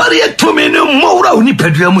 Usari to me no mora uni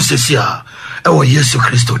pedua musesia ewo Yesu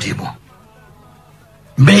Kristo dimo.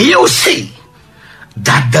 May you see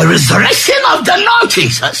that the resurrection of the Lord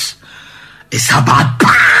Jesus is about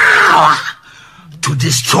power to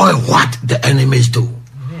destroy what the enemies do.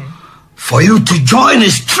 Amen. For you to join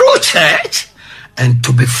his true church and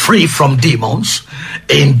to be free from demons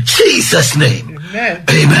in Jesus' name. Amen.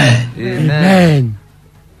 Amen. Amen.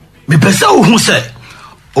 Me pesa who say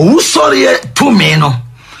o sorry to me no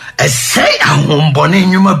e say ahombone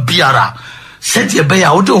nyuma biara said ye be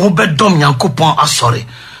ya wo de ho bedom Nyankopon asori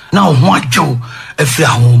na ho adwo afri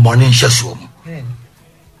ahombone nhyeso mu.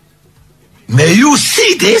 May you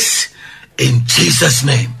see this in Jesus'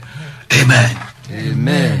 name. Amen.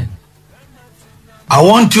 Amen. I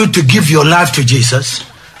want you to give your life to Jesus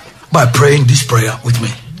by praying this prayer with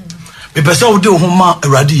me. Me pesa wo de ho ma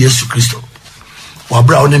Awurade Yesu Kristo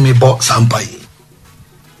wabra one me bo sampai.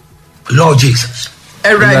 Lord Jesus,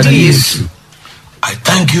 I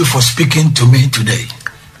thank you for speaking to me today.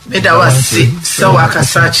 I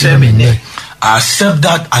accept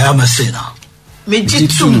that I am a sinner.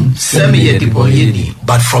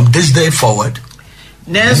 But from this day forward,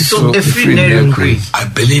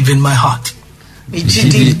 I believe in my heart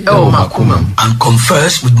and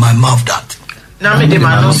confess with my mouth that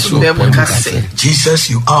Jesus,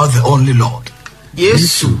 you are the only Lord.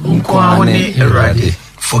 Yesu nkwane erade.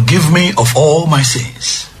 Forgive me of all my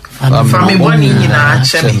sins. And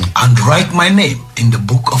write my name in the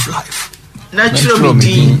book of life. Let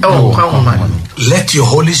your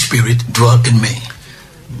Holy Spirit dwell in me.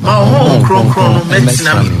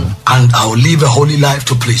 And I will live a holy life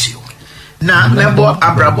to please you.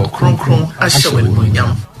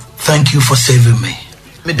 Thank you for saving me.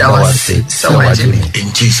 In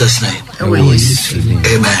Jesus' name.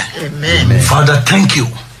 Amen. Father, thank you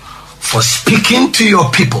for speaking to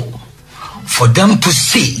your people, for them to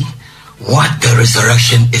see what the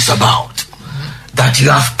resurrection is about. That you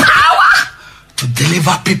have power to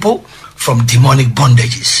deliver people from demonic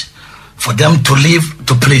bondages, for them to live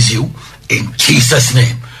to please you. In Jesus'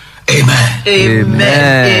 name. Amen.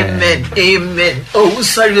 Amen. Oh,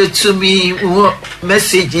 sorry to me.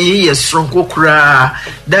 Message yes from Kokra.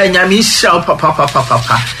 Danyami shall papa.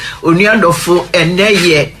 Oniandofo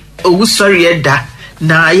eneye. Oh, sorry da.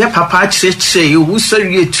 Na ya papa cheche. Oh,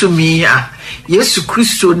 sorry to me. Yesu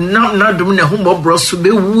Kristo na dum na humbo broso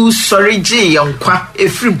be wu sorry je yankwa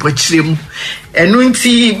efiri mpochrem enu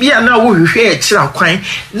nti bia na wo hwehwe ekira kwan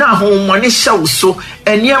na homone hyawo so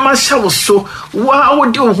eniama hyawo so wa wo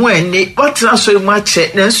de ho eni watra so mu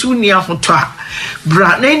ache na nsu ni ahoto a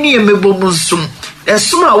bra na ni emebom nsum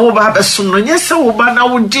esum a wo ba besom no nyese wo ba na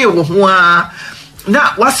wo de wo ho a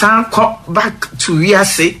na wasan ko back to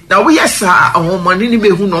wiase na wo yesa ahomone ni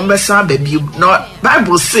behu no mbesa babi no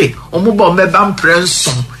Bible say omubo meba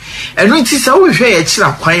mprenso enu nti sa wo hwe ye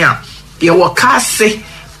kira kwan a ye wo Kaase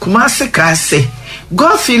Kumasi Kaase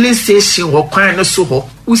go filling station wo kwan no so ho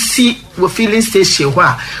usi wo filling station ho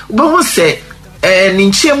a wo ho se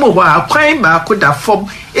ninchemu ho a kwan ba ko da fom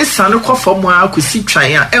esane ko fom a akosi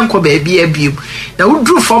twan a enko ba bia biu na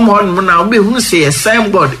wudru fom ho no na wo be hu se ye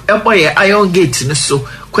signboard eboye iron gate no so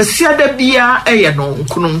kwasi ada bia eye no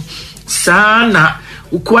nkunu sana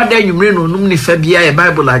ukwada nyumre no num ne fa bia ye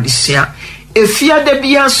Bible adisia efia da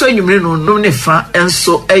bia so nyumre no num ne fa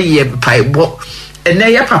enso eye paibo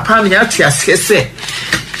ene ya papa me atiase se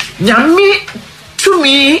nyame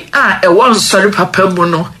tumi a ewon sori papa mu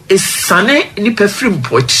no esane ni pefrim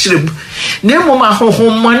pochirem na emom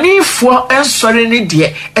ahohomonefo ensori ne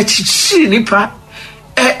de echichiri nipa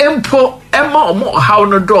empo ema omo hawo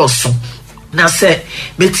no doso na se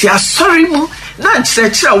beti asori mu na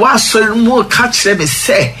chirechira wa asori mu ka chire me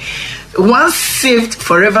se once saved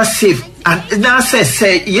forever saved and na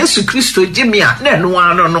say Yesu Kristo jimia na no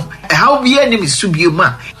ano no how be enemy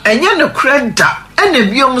subiuma enye no kreda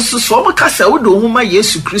ena biom so omo kasa wodo huma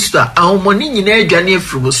Yesu Kristo a ahomoni nyina adwane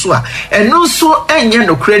afuru so a eno so enye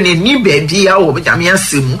no kre ne ni baabi a wo nyame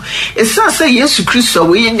asemu esanse Yesu Kristo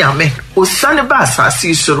we nyame osane ba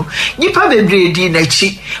asase soro nipa bebredi na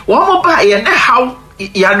chi wo mo ba ye na how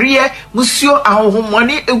yariye musio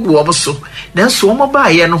ahohomoni egu oboso nanso omo ba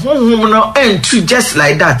ye no honhom no entu just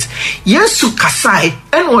like that Yesu kasai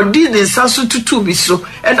en odi ne saso tutu bi so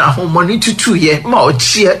en ahohomoni tutu ye ma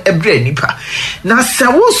ochie ebre nipa na se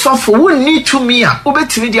wo sofo wo need to me a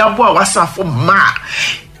obetimi di abo a wasafo ma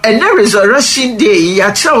and the resurrection day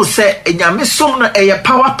ya tell say enyame som no eye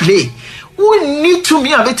power play wo need to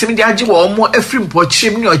me a betimi di age wo omo afrim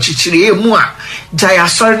pochim ne ochichire emu a jaya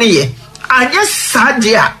sori ne ye anya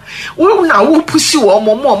sadia wo na wo pusi wo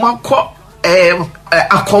momo makọ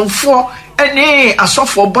akonfo ene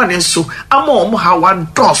asofo bone so ama omo ha wa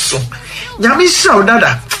doso nyame hira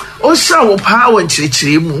dada o hira wo pa wo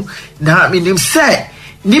nchirechire mu na minim se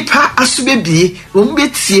nipa asubebie wo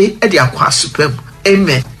mbetie e de akwa asupam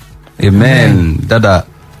amen dada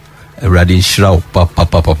Eradi hira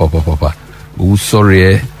papa wo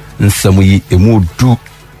sori nsam yi emu du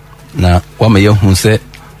na wa me ye hu se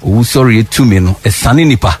o sorry to me no esane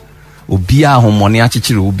nipa obia homone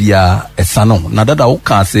akekere obia esano na dada wo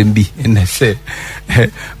ka asem bi na se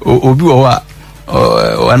obi wo a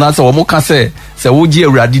ana se wo mo ka se wo gi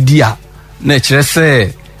Awurade dia na kire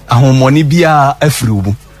se ahomone bia afiri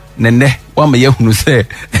obu nenne wa me yehunu se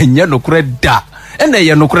enye nokore da ena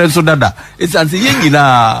ye nokore so dada esanse ye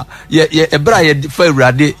nyina ye ebra ye fa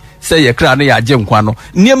Awurade se ye kra na ya agye nkwa no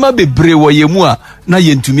niema bebre wo ye mu a na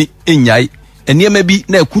ye ntumi enyai eniema bi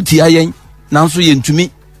na akuti ayen nanso ye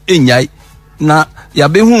ntumi enyai na ya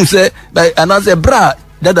behu se anase bra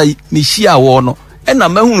dada mehia wo no ena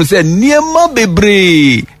mahunu se niema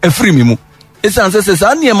bebre afiri mi mu esanse se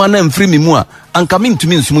sa niema na mfiri mi mu a anka me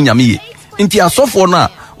ntumi nsum nyame ye nti asofo na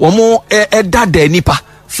wo mo dada nipa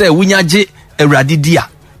se wunyage Awurade dia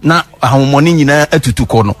na ahomoni nyina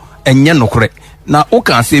atutuko no enye nokore na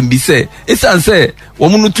oka asem bi se esanse wo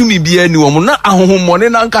mu nutumi bia ni wo mu na ahomoni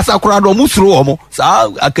na nkasa kora do mu suro wo mu sa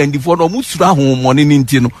akandifo no mu suro ahomoni ni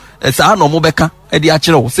nti no saa na ɔmo bɛka ɛde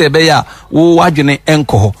akyerɛ wo sɛ ɛbɛyɛ a wo adwene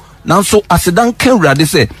ɛnkɔ hɔ nanso asedan ka Awurade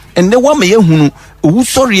sɛ ɛnɛ wa ma yɛhunu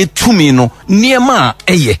owusɔre tumi no nneɛma a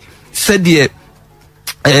ɛyɛ sɛdeɛ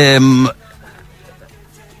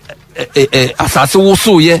asase wo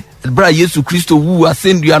so yɛ bra Yesu Kristo wu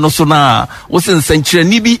asendua no so na wo se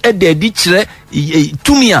nsɛnkyerɛni bi ɛda adi kyerɛ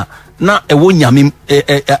tumi a na ɛwɔ nyame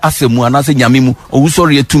asɛmu anase nyame mu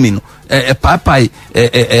owusɔre tumi no paapae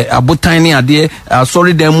abotan ne adeɛ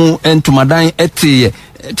asɔre dan mu ntomadan ɛteyɛ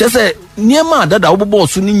kyɛ sɛ nneɛma a dada wobɔbɔ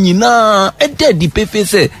so no nyinaa ɛda adi pefe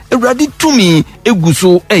sɛ Awurade tumi egu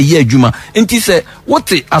so ɛyɛ adwuma nti sɛ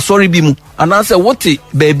wote asɔre bi mu anaasɛ wote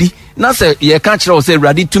baabi na sɛ yɛka kyerɛ wo sɛ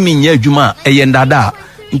Awurade tumi nyɛ adwuma a ɛyɛ ndada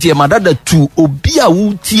nti ɛma dada tu obi a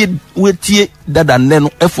wotie dada nnɛ no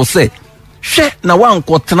ɛfo sɛ hwɛ na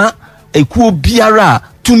wankɔtena ekuo biara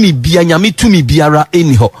tumi bia nyame tumi biara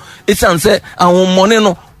eni hɔ esan sɛ ahommɔne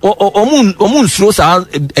no ɔmo nsuro saa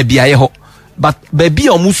ebiaye hɔ but baabi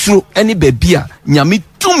a ɔmo suro ɛne baabi a nyame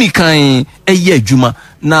tumi kan ɛyɛ adwuma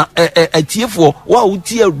na atiefoɔ wa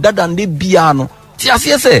wotie dada nde bia no ti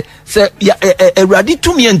aseɛ sɛ Awurade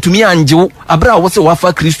tumi antumi angyew abra wo sɛ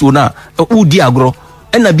wafa Kristo na wodi agorɔ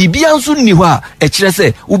ɛna bibia nso nni hɔ a ɛkyerɛ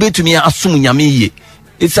sɛ wobɛtumi asom nyame yie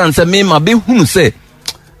esan sɛ me ma behunu sɛ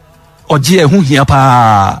ɔgye ho hia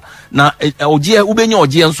pa na ɔgye ubenya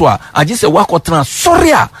ɔgye nso a agye sɛ wakɔtena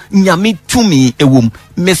sɔre a nyame tumi ewom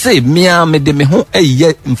me se mea me de me ho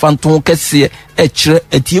ɛyɛ mfanton kɛseɛ ɛkyerɛ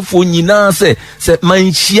atiefoɔ nyinaa sɛ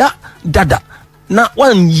manhyia dada na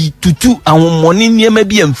wanyi tutu ahommɔne nneɛma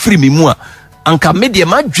bi amfiri me mu a anka me de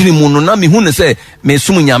madwene mu no na me hu ne sɛ me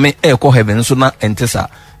som nyame ɛkɔ heaven so na ɛnte saa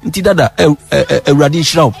nti dada Awurade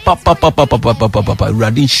nhyira wo papa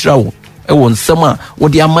Awurade nhyira wo ɛwɔ nsɛm a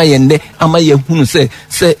wɔde ama yɛn dɛ ama yɛhunu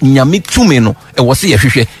sɛ nyame tumi no ɛwɔ sɛ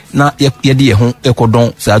yɛhwehwɛ na yɛde yɛn ho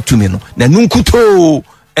ɛkɔdɔn saa tumi no na nunkutoo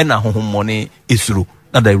ɛna honhommɔne esuro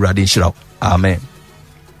na da Awurade nhyira wo amen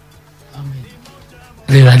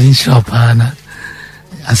Awurade nhyira wo paa na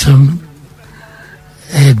asɛm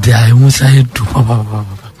ɛda ɛmu sa yɛdu papapapa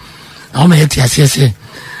na wɔma yɛte aseɛ sɛ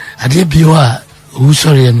adeɛ bio a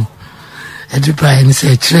owusɔreɛ no ɛde baeɛ ne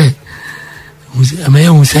sɛ ɛkyerɛ ama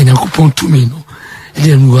yɛhu sɛ Nyankopɔn tumi no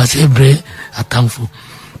ɛde no asɛ brɛ atamfo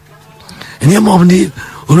nneɛma ɔmde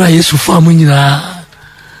owura Yesu fa mu nyinaa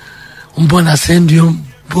ɔmbɔ no asɛnduo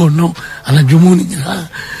bɔ no anadwomu no nyinaa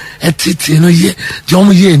ɛtete no yɛ deɛ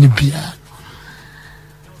ɔmo yɛɛ no biaa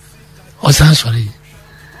ɔsan sɔre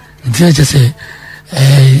nti na kyɛ sɛ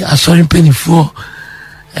asɔre mpanimfoɔ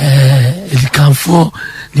adikanfoɔ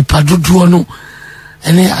nipa dodoɔ no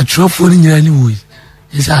ɛne atwerɛfoɔ no nyinaa ne wɔ yi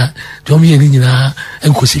isa dɔm yɛ ne nyinaa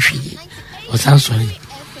nkɔsi hwee ɔsan sɔre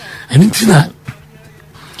ɛno nti na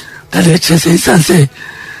dada ɛkyerɛ sɛ ɛsiane sɛ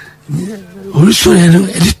ɔresɔre no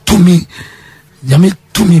ɛde tumi nyame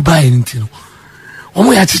tumi baeɛ no nti no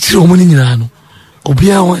ɔmo yɛ akyekyere ɔmo no nyinaa no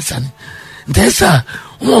obiara wɔn ɛsane nti ɛsɛ a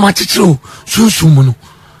ɔmo akyekyere sunsum mu no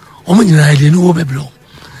ɔmo nyinaa ɛde ne wɔ bɛbrɛ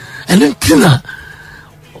ɛno nti na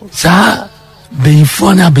saa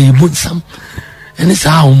bɛyifoɔ ne abɛyibo nsam ɛne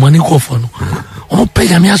saa ahomane kɔfoɔ no ɔmo pɛ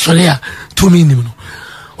nyame asɔre a tumi nim no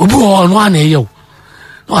obi wɔ ɔno ana ɛyɛ wo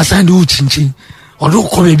na wasan de wo kyinkyin ɔde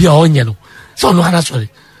wokɔ baabi a ɔnyɛ no sɛ ɔno ana sɔre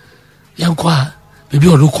yɛnkɔ a baabi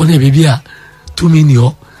a ɔde wokɔ ne baabi a tumi ni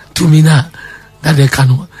hɔ tumi no a dade ka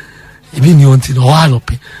no ebi ni hɔ nti na ɔwɔ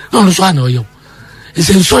anɔpɛ na ɔno so ana ɔyɛ wo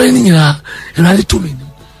ɛsɛ nsɔre no nyinaa Awurade tumi nim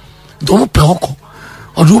nti ɔmo pɛ ɔkɔ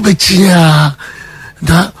ɔde wo bɛkyiaa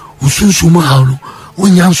na wosunsum haw no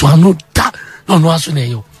wonya nso ano da na ɔno aso na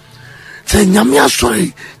ɛyɛ wo sɛ nyame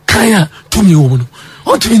asɔre kan a tumi wɔ mu no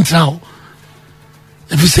ɔntumi ntena hɔ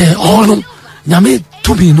ɛfiri sɛ ɔhɔ no nyame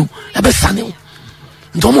tumi no ɛbɛsane wo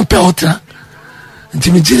nti ɔmo pɛ ɔtena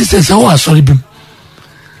nti megyere sɛ sɛ wɔ asɔre bi mu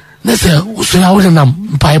na sɛ wosɔre a wode nam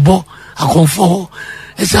mpaebɔ akɔmfoɔ hɔ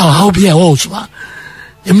ɛsɛ ɔhaw bi a ɛwɔ wo so a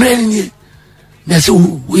mmerɛ no nie na ɛsɛ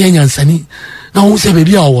woyɛ nyansani na wohu sɛ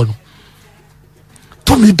baabi a ɔwɔ no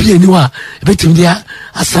tumi bi ani hɔ a ɛbɛtumi de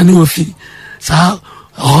asane wɔ fi saa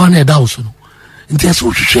ɔhɔ na ɛda wo so no nti ɛsɛ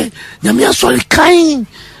wohwehwɛ nyame asɔre kan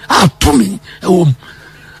a tumi ɛwɔ mu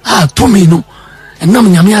a tumi no ɛnam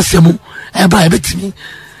nyame asɛ mu ɛba ɛbɛtumi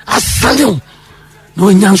asane wo na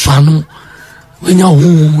woanya nsɔano woanya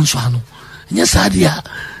wohohom nsɔano ɛnyɛ saa deɛ a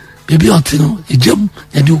baabi a ɔte no ɛgyam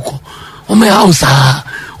yɛde wokɔ ɔma yɛ awo saa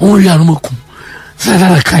ɔma wie a no makum sɛ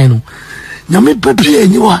dada kan no nyame babiri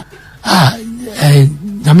anyi hɔ a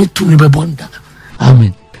nyame tumi bɛbɔ nda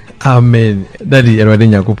amen amen daddy Awurade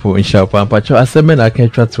Nyankopɔn nhyira pa mpacho asɛm na aka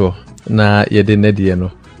twa to na yɛde nɛdeɛ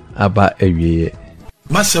no aba awieye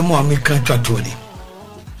masɛm a meka twa to ni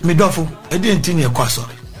medɔfo ɛde nti ne ɛkɔ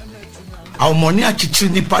asɔre awomɔne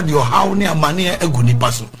akyekyere nipa de ɔhaw ne amane agu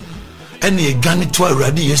nipa so Any gani to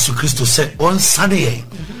already Yesu Christo said on Sunday.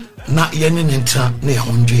 Na yeni nentra ne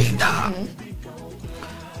hundred da.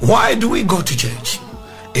 Why do we go to church?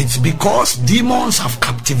 It's because demons have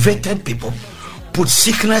captivated people, put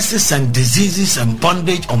sicknesses and diseases and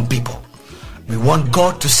bondage on people. We want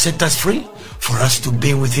God to set us free for us to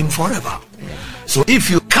be with him forever. So if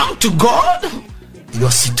you come to God,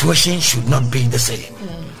 your situation should not be the same.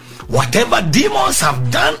 Whatever demons have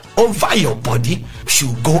done over your body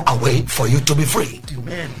should go away for you to be free.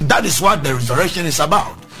 Amen. That is what the resurrection is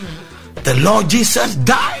about. The Lord Jesus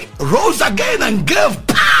died, rose again, and gave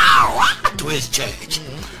power to his church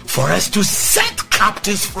for us to set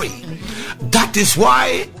captives free. That is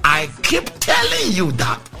why I keep telling you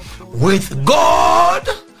that with God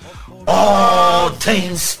all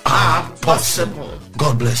things are possible.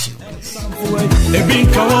 God bless you.